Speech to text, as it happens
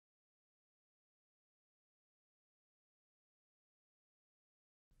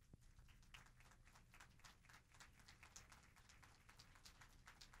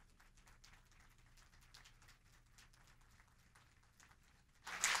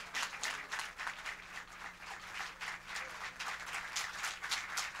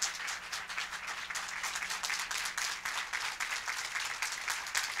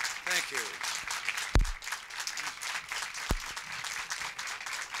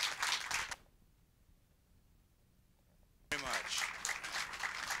much.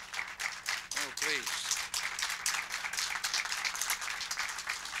 Oh, please.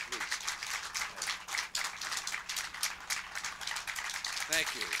 Please. Thank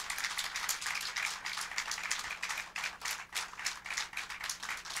you.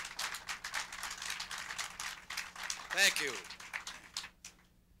 Thank you.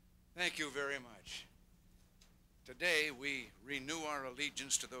 Thank you very much. Today, we renew our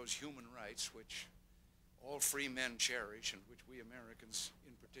allegiance to those human rights which all free men cherish and which we Americans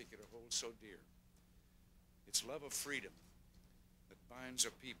in particular hold so dear. It's love of freedom that binds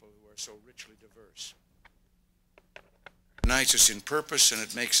a people who are so richly diverse. It unites us in purpose and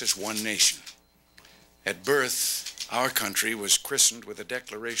it makes us one nation. At birth, our country was christened with a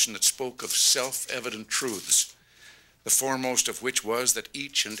declaration that spoke of self-evident truths, the foremost of which was that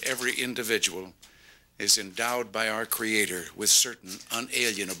each and every individual is endowed by our Creator with certain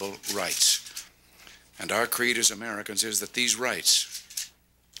unalienable rights. And our creed as Americans is that these rights,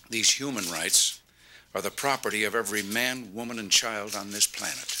 these human rights, are the property of every man, woman, and child on this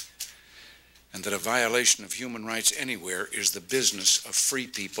planet, and that a violation of human rights anywhere is the business of free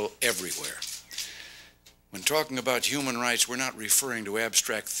people everywhere. When talking about human rights, we're not referring to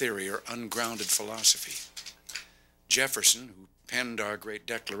abstract theory or ungrounded philosophy. Jefferson, who penned our great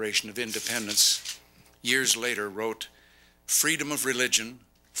Declaration of Independence, years later wrote, "Freedom of religion,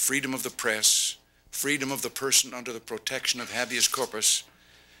 freedom of the press, freedom of the person under the protection of habeas corpus,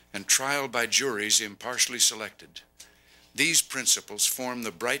 and trial by juries impartially selected. These principles form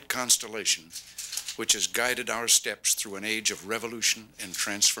the bright constellation which has guided our steps through an age of revolution and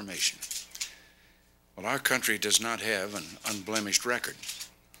transformation." Well, our country does not have an unblemished record.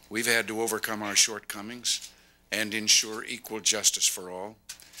 We've had to overcome our shortcomings and ensure equal justice for all.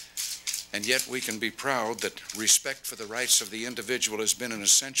 And yet we can be proud that respect for the rights of the individual has been an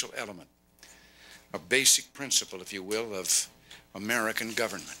essential element, a basic principle, if you will, of American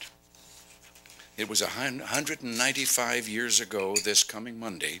government. It was 195 years ago this coming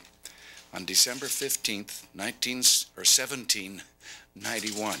Monday, on December 15th,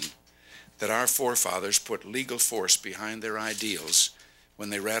 1791, that our forefathers put legal force behind their ideals when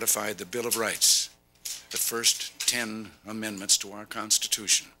they ratified the Bill of Rights, the first 10 amendments to our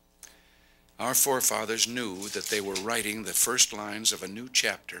Constitution. Our forefathers knew that they were writing the first lines of a new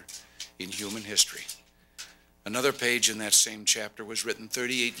chapter in human history. Another page in that same chapter was written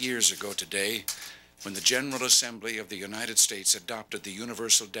 38 years ago today, when the General Assembly of the United States adopted the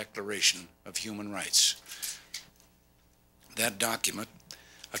Universal Declaration of Human Rights. That document,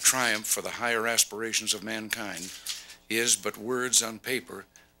 a triumph for the higher aspirations of mankind, is but words on paper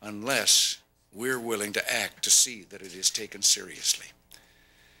unless we're willing to act to see that it is taken seriously.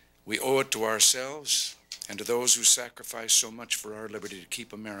 We owe it to ourselves and to those who sacrifice so much for our liberty to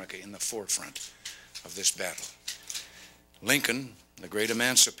keep America in the forefront of this battle. Lincoln, the great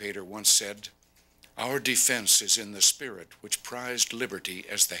emancipator, once said, "Our defense is in the spirit which prized liberty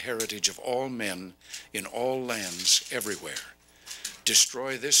as the heritage of all men in all lands everywhere.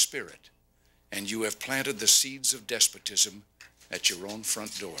 Destroy this spirit, and you have planted the seeds of despotism at your own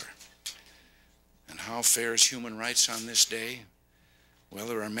front door." And how fares human rights on this day? Well,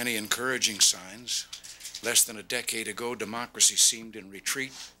 there are many encouraging signs. Less than a decade ago, democracy seemed in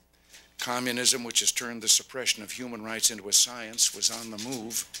retreat. Communism, which has turned the suppression of human rights into a science, was on the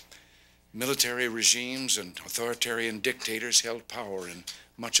move. Military regimes and authoritarian dictators held power in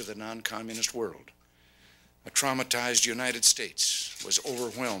much of the non-communist world. A traumatized United States was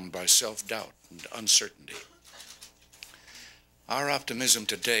overwhelmed by self-doubt and uncertainty. Our optimism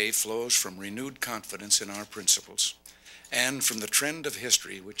today flows from renewed confidence in our principles and from the trend of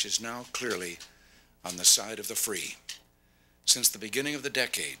history, which is now clearly on the side of the free. Since the beginning of the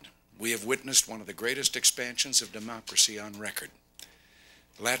decade, we have witnessed one of the greatest expansions of democracy on record.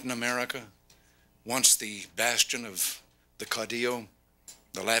 Latin America, once the bastion of the caudillo,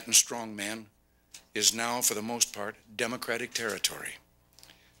 the Latin strongman, is now, for the most part, democratic territory.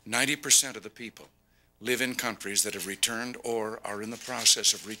 90% of the people live in countries that have returned or are in the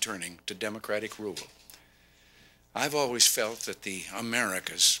process of returning to democratic rule. I've always felt that the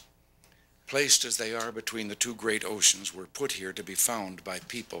Americas, placed as they are between the two great oceans, were put here to be found by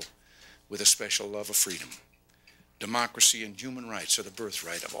people with a special love of freedom. Democracy and human rights are the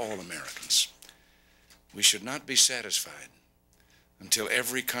birthright of all Americans. We should not be satisfied until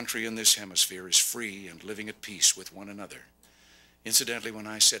every country in this hemisphere is free and living at peace with one another. Incidentally, when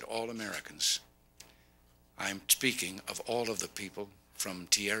I said all Americans, I'm speaking of all of the people from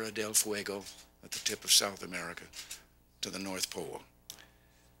Tierra del Fuego at the tip of South America to the North Pole.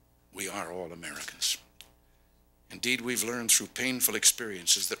 We are all Americans. Indeed, we've learned through painful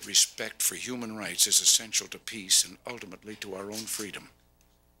experiences that respect for human rights is essential to peace and ultimately to our own freedom.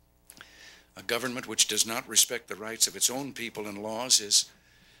 A government which does not respect the rights of its own people and laws is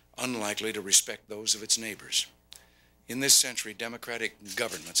unlikely to respect those of its neighbors. In this century, democratic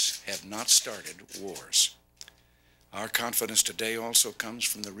governments have not started wars. Our confidence today also comes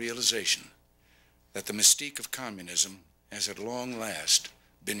from the realization that the mystique of communism has at long last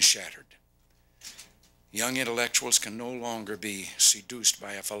been shattered. Young intellectuals can no longer be seduced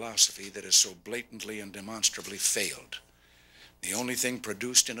by a philosophy that has so blatantly and demonstrably failed. The only thing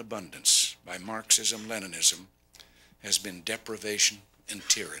produced in abundance by Marxism-Leninism has been deprivation and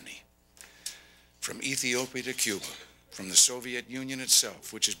tyranny. From Ethiopia to Cuba, from the Soviet Union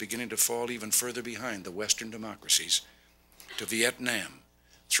itself, which is beginning to fall even further behind the Western democracies, to Vietnam,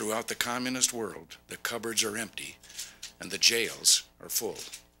 throughout the communist world, the cupboards are empty and the jails are full.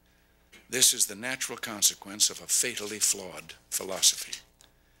 This is the natural consequence of a fatally flawed philosophy.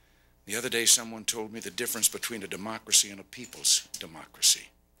 The other day, someone told me the difference between a democracy and a people's democracy.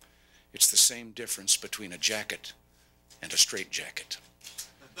 It's the same difference between a jacket and a straitjacket.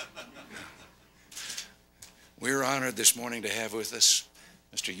 We're honored this morning to have with us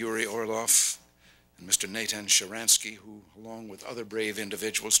Mr. Yuri Orlov and Mr. Natan Sharansky, who, along with other brave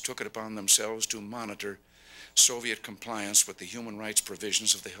individuals, took it upon themselves to monitor Soviet compliance with the human rights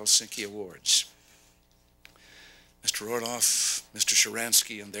provisions of the Helsinki Awards. Mr. Orlov, Mr.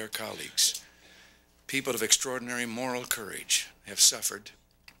 Sharansky, and their colleagues, people of extraordinary moral courage, have suffered.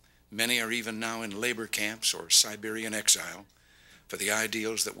 Many are even now in labor camps or Siberian exile for the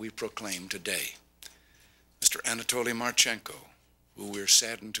ideals that we proclaim today. Mr. Anatoly Marchenko, who we're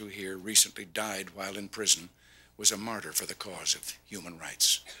saddened to hear recently died while in prison, was a martyr for the cause of human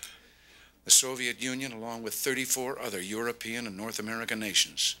rights. The Soviet Union, along with 34 other European and North American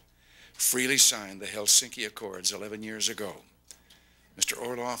nations, freely signed the Helsinki Accords 11 years ago. Mr.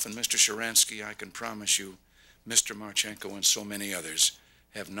 Orlov and Mr. Sharansky, I can promise you, Mr. Marchenko and so many others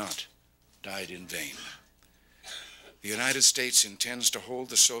have not died in vain. The United States intends to hold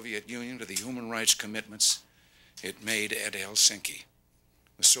the Soviet Union to the human rights commitments it made at Helsinki.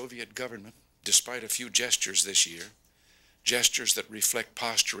 The Soviet government, despite a few gestures this year, gestures that reflect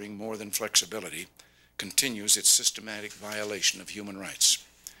posturing more than flexibility, continues its systematic violation of human rights.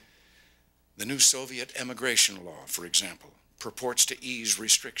 The new Soviet emigration law, for example, purports to ease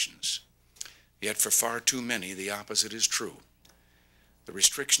restrictions. Yet for far too many, the opposite is true. The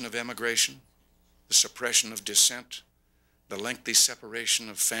restriction of emigration, the suppression of dissent, the lengthy separation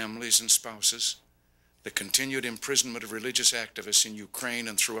of families and spouses, the continued imprisonment of religious activists in Ukraine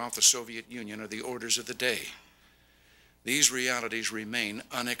and throughout the Soviet Union are the orders of the day. These realities remain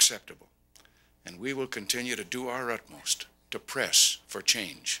unacceptable, and we will continue to do our utmost to press for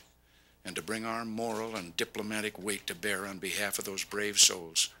change and to bring our moral and diplomatic weight to bear on behalf of those brave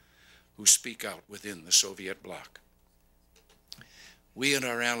souls who speak out within the Soviet bloc. We and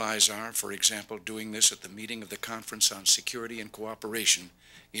our allies are, for example, doing this at the meeting of the Conference on Security and Cooperation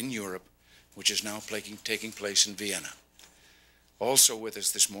in Europe, which is now taking place in Vienna. Also with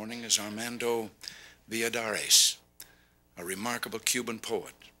us this morning is Armando Valladares, a remarkable Cuban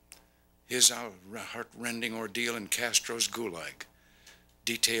poet. His heart-rending ordeal in Castro's Gulag,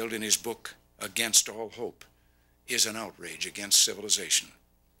 detailed in his book, Against All Hope, is an outrage against civilization.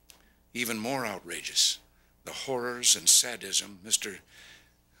 Even more outrageous, the horrors and sadism Mr.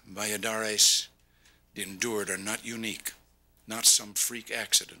 Valladares endured are not unique, not some freak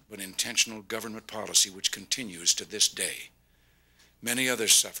accident, but intentional government policy which continues to this day. Many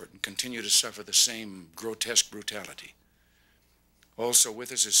others suffered and continue to suffer the same grotesque brutality. Also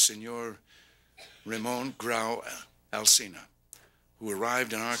with us is Senor Ramon Grau Alsina, who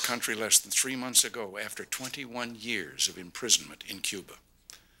arrived in our country less than 3 months ago after 21 years of imprisonment in Cuba.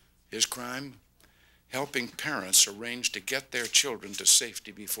 His crime? Helping parents arrange to get their children to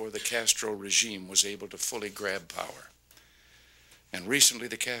safety before the Castro regime was able to fully grab power. And recently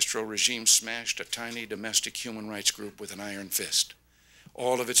the Castro regime smashed a tiny domestic human rights group with an iron fist.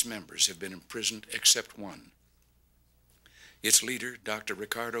 All of its members have been imprisoned except one. Its leader, Dr.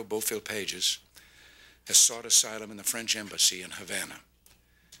 Ricardo Bofill-Pages, has sought asylum in the French embassy in Havana.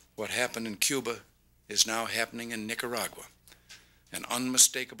 What happened in Cuba is now happening in Nicaragua. An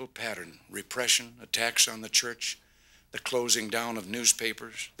unmistakable pattern: repression, attacks on the church, the closing down of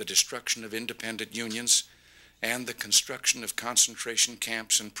newspapers, the destruction of independent unions, and the construction of concentration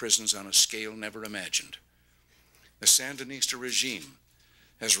camps and prisons on a scale never imagined. The Sandinista regime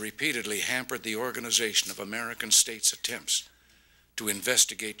has repeatedly hampered the organization of American states' attempts to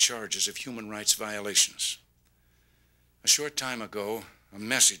investigate charges of human rights violations. A short time ago, a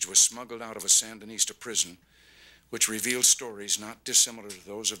message was smuggled out of a Sandinista prison which revealed stories not dissimilar to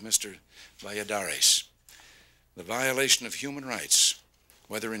those of Mr. Valladares. The violation of human rights,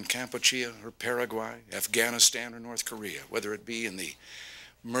 whether in Kampuchea or Paraguay, Afghanistan or North Korea, whether it be in the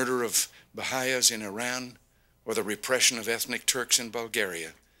murder of Baha'is in Iran or the repression of ethnic Turks in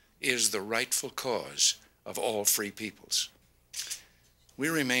Bulgaria, is the rightful cause of all free peoples. We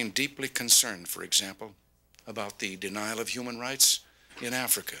remain deeply concerned, for example, about the denial of human rights in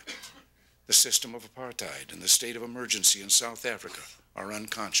Africa. The system of apartheid and the state of emergency in South Africa are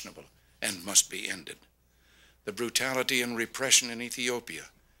unconscionable and must be ended. The brutality and repression in Ethiopia,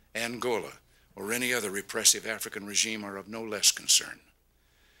 Angola, or any other repressive African regime are of no less concern.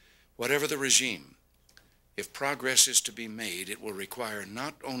 Whatever the regime, if progress is to be made, it will require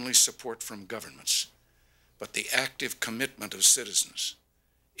not only support from governments, but the active commitment of citizens,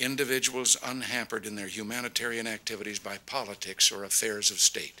 individuals unhampered in their humanitarian activities by politics or affairs of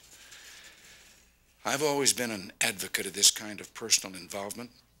state. I've always been an advocate of this kind of personal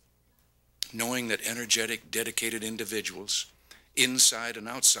involvement, knowing that energetic, dedicated individuals inside and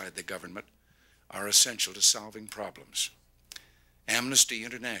outside the government are essential to solving problems. Amnesty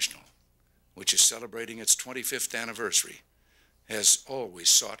International, which is celebrating its 25th anniversary, has always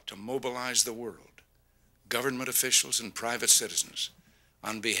sought to mobilize the world, government officials and private citizens,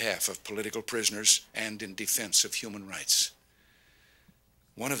 on behalf of political prisoners and in defense of human rights.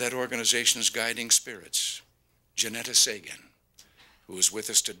 One of that organization's guiding spirits, Janetta Sagan, who is with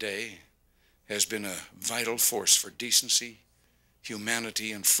us today, has been a vital force for decency,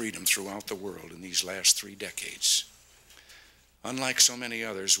 humanity, and freedom throughout the world in these last 3 decades. Unlike so many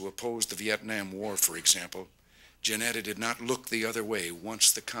others who opposed the Vietnam War, for example, Janetta did not look the other way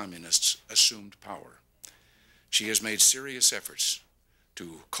once the communists assumed power. She has made serious efforts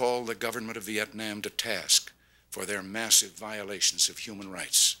to call the government of Vietnam to task for their massive violations of human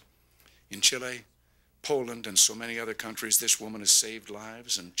rights. In Chile, Poland, and so many other countries, this woman has saved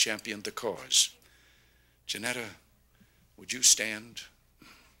lives and championed the cause. Janetta, would you stand?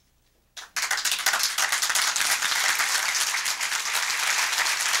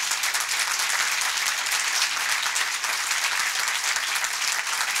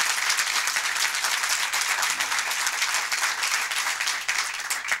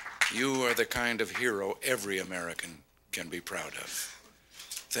 You are the kind of hero every American can be proud of.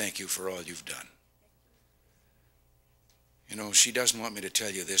 Thank you for all you've done. You know, she doesn't want me to tell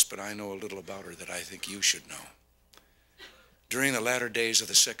you this, but I know a little about her that I think you should know. During the latter days of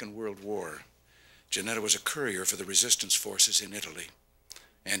the Second World War, Janetta was a courier for the resistance forces in Italy,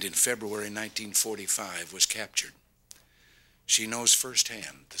 and in February 1945 was captured. She knows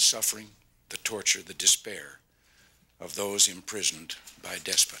firsthand the suffering, the torture, the despair of those imprisoned by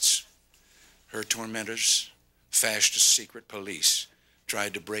despots. Her tormentors, fascist secret police,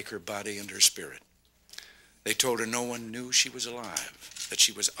 tried to break her body and her spirit. They told her no one knew she was alive, that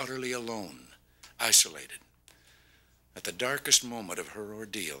she was utterly alone, isolated. At the darkest moment of her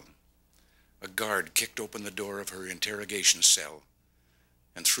ordeal, a guard kicked open the door of her interrogation cell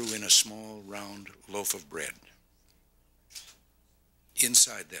and threw in a small, round loaf of bread.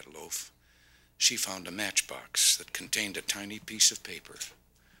 Inside that loaf, she found a matchbox that contained a tiny piece of paper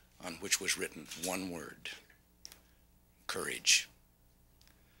on which was written one word: courage.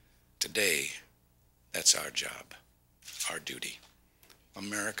 Today, that's our job, our duty.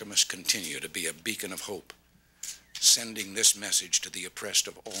 America must continue to be a beacon of hope, sending this message to the oppressed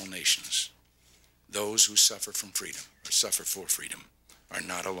of all nations. Those who suffer from freedom, or suffer for freedom, are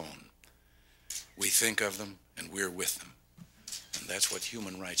not alone. We think of them and we're with them. And that's what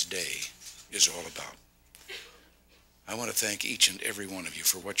Human Rights Day is all about. I want to thank each and every one of you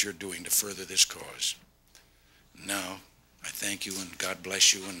for what you're doing to further this cause. Now, I thank you and God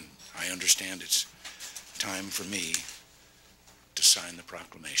bless you, and I understand it's time for me to sign the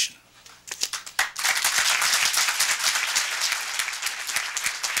proclamation.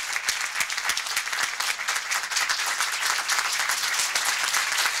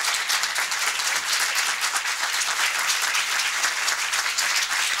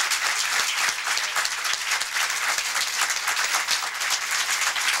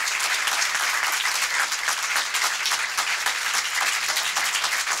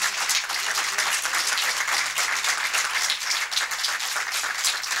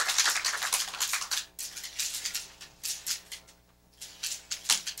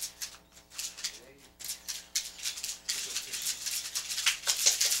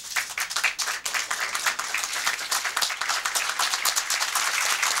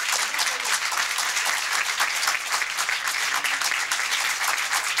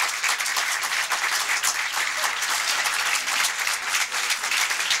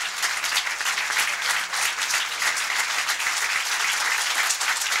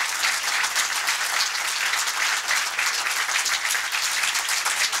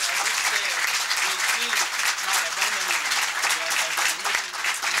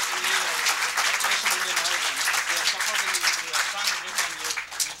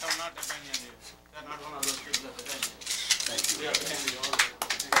 not abandoning you. They're not one of those people that abandon you. Thank you. They abandon you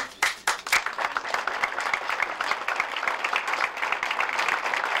all.